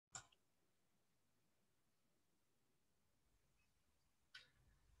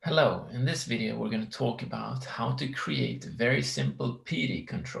Hello, in this video we're going to talk about how to create a very simple PD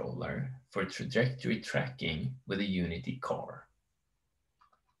controller for trajectory tracking with a Unity car.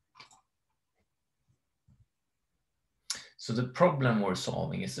 So the problem we're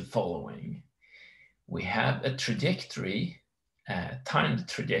solving is the following. We have a trajectory, timed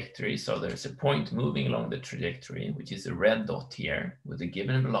trajectory, so there's a point moving along the trajectory, which is a red dot here with a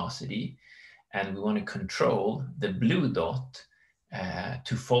given velocity, and we want to control the blue dot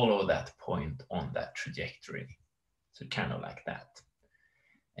to follow that point on that trajectory. So kind of like that.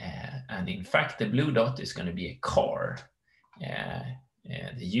 And in fact, the blue dot is going to be a car,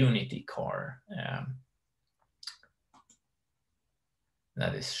 the Unity car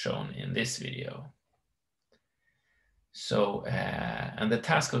that is shown in this video. So, and the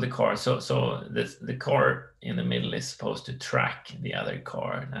task of the car, so the car in the middle is supposed to track the other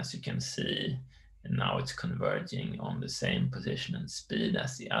car. And as you can see, and now it's converging on the same position and speed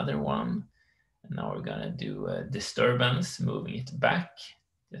as the other one. And now we're going to do a disturbance, moving it back,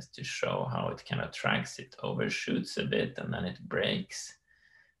 just to show how it kind of tracks. It overshoots a bit and then it brakes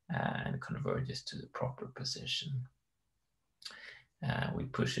and converges to the proper position. We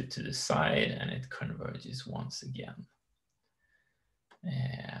push it to the side and it converges once again.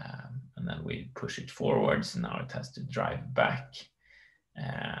 And then we push it forwards, and now it has to drive back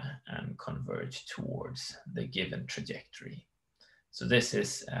and converge towards the given trajectory. So this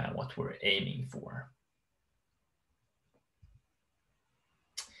is what we're aiming for.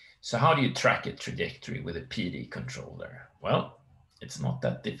 So how do you track a trajectory with a PD controller? Well, it's not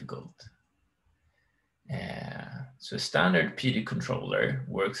that difficult. So a standard PD controller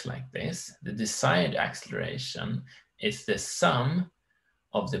works like this. The desired acceleration is the sum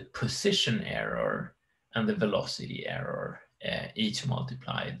of the position error and the velocity error, each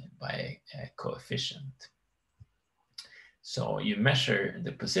multiplied by a coefficient. So you measure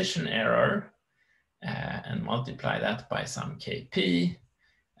the position error and multiply that by some Kp,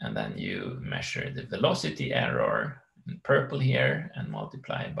 and then you measure the velocity error in purple here and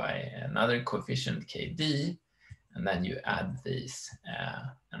multiply by another coefficient Kd, and then you add these,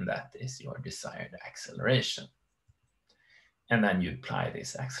 and that is your desired acceleration. And then you apply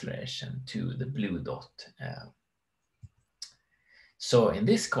this acceleration to the blue dot. So in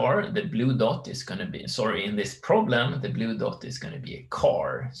this car, the blue dot is going to be, in this problem, the blue dot is going to be a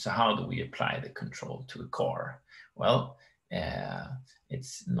car. So how do we apply the control to a car? Well,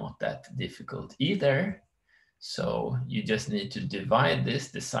 it's not that difficult either. So you just need to divide this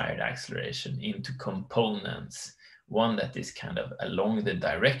desired acceleration into components. One that is kind of along the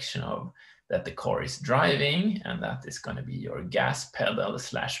direction of that the car is driving, and that is going to be your gas pedal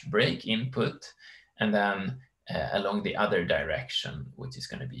 / brake input, and then along the other direction, which is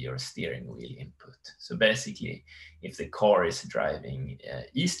going to be your steering wheel input. So basically, if the car is driving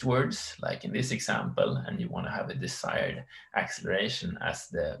eastwards, like in this example, and you want to have a desired acceleration as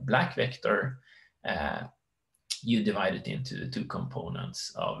the black vector, you divide it into the two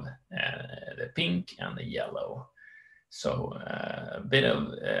components of the pink and the yellow. So a bit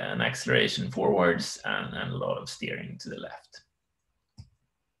of an acceleration forwards and a lot of steering to the left.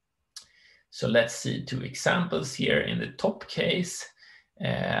 So let's see two examples here. In the top case,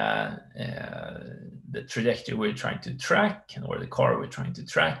 the trajectory we're trying to track, or the car we're trying to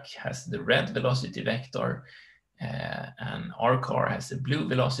track, has the red velocity vector, and our car has a blue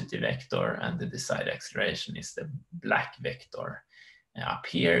velocity vector, and the desired acceleration is the black vector up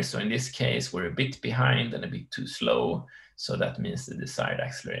here. So in this case, we're a bit behind and a bit too slow. So that means the desired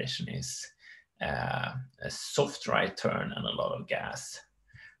acceleration is a soft right turn and a lot of gas.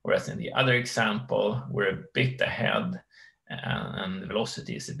 Whereas in the other example, we're a bit ahead and the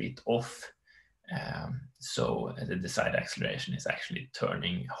velocity is a bit off. So the desired acceleration is actually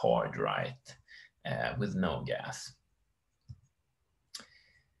turning hard right with no gas.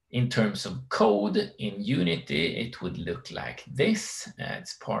 In terms of code in Unity, it would look like this.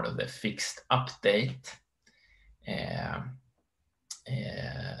 It's part of the fixed update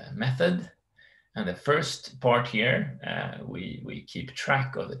method. And the first part here, we keep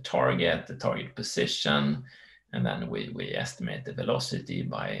track of the target position, and then we estimate the velocity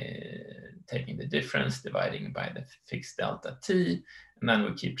by taking the difference, dividing by the fixed delta t, and then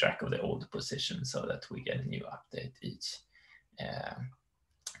we keep track of the old position so that we get a new update each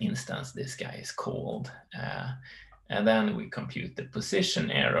instance this guy is called. And then we compute the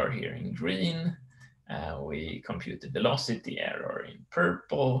position error here in green. We compute the velocity error in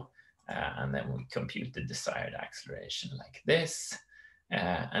purple. And then we compute the desired acceleration like this.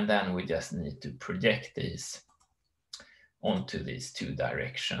 And then we just need to project these onto these two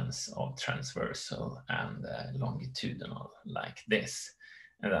directions of transversal and longitudinal like this.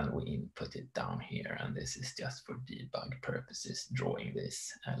 and then we input it down here, and this is just for debug purposes, drawing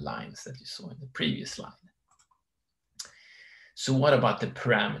these lines that you saw in the previous slide. So what about the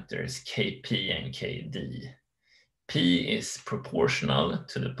parameters Kp and Kd? P is proportional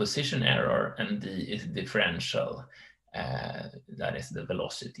to the position error, and D is differential, that is the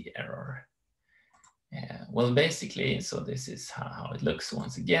velocity error. Well, basically, so this is how it looks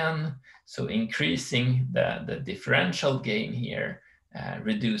once again. So increasing the differential gain here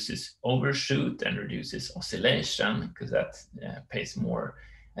reduces overshoot and reduces oscillation, because that pays more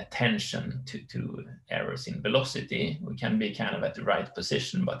attention to errors in velocity. We can be kind of at the right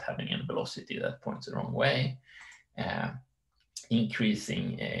position, but having a velocity that points the wrong way.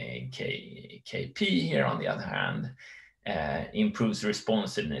 Increasing Kp here, on the other hand, improves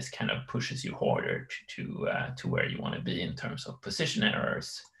responsiveness, kind of pushes you harder to where you want to be in terms of position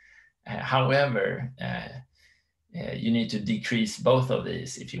errors. However, you need to decrease both of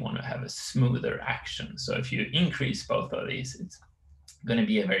these if you want to have a smoother action. So if you increase both of these, it's going to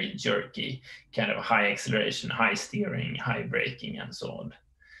be a very jerky, kind of high acceleration, high steering, high braking, and so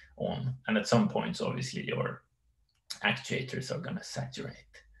on. And at some points, obviously, your actuators are going to saturate.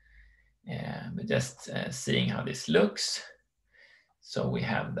 But just seeing how this looks. So we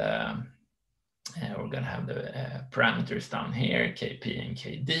have the, we're going to have the parameters down here, Kp and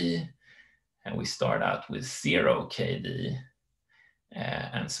Kd. And we start out with 0 Kd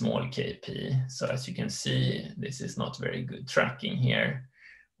and small Kp. So as you can see, this is not very good tracking here.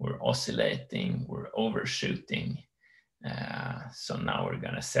 We're oscillating, we're overshooting. So now we're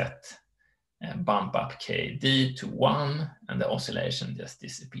going to set bump up Kd to 1, and the oscillation just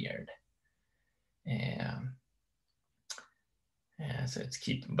disappeared. So it's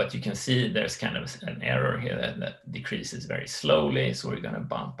but you can see there's kind of an error here that decreases very slowly. So we're going to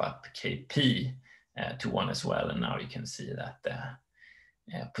bump up Kp to 1 as well. And now you can see that the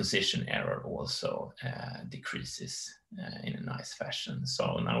position error also decreases in a nice fashion.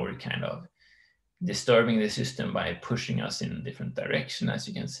 So now we're kind of disturbing the system by pushing us in a different direction. As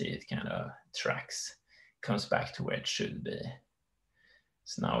you can see, it kind of tracks, comes back to where it should be.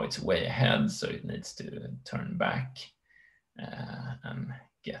 So now it's way ahead, so it needs to turn back and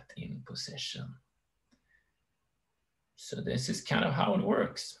get in position. So this is kind of how it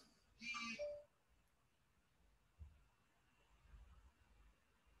works.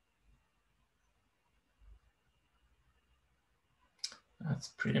 That's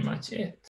pretty much it.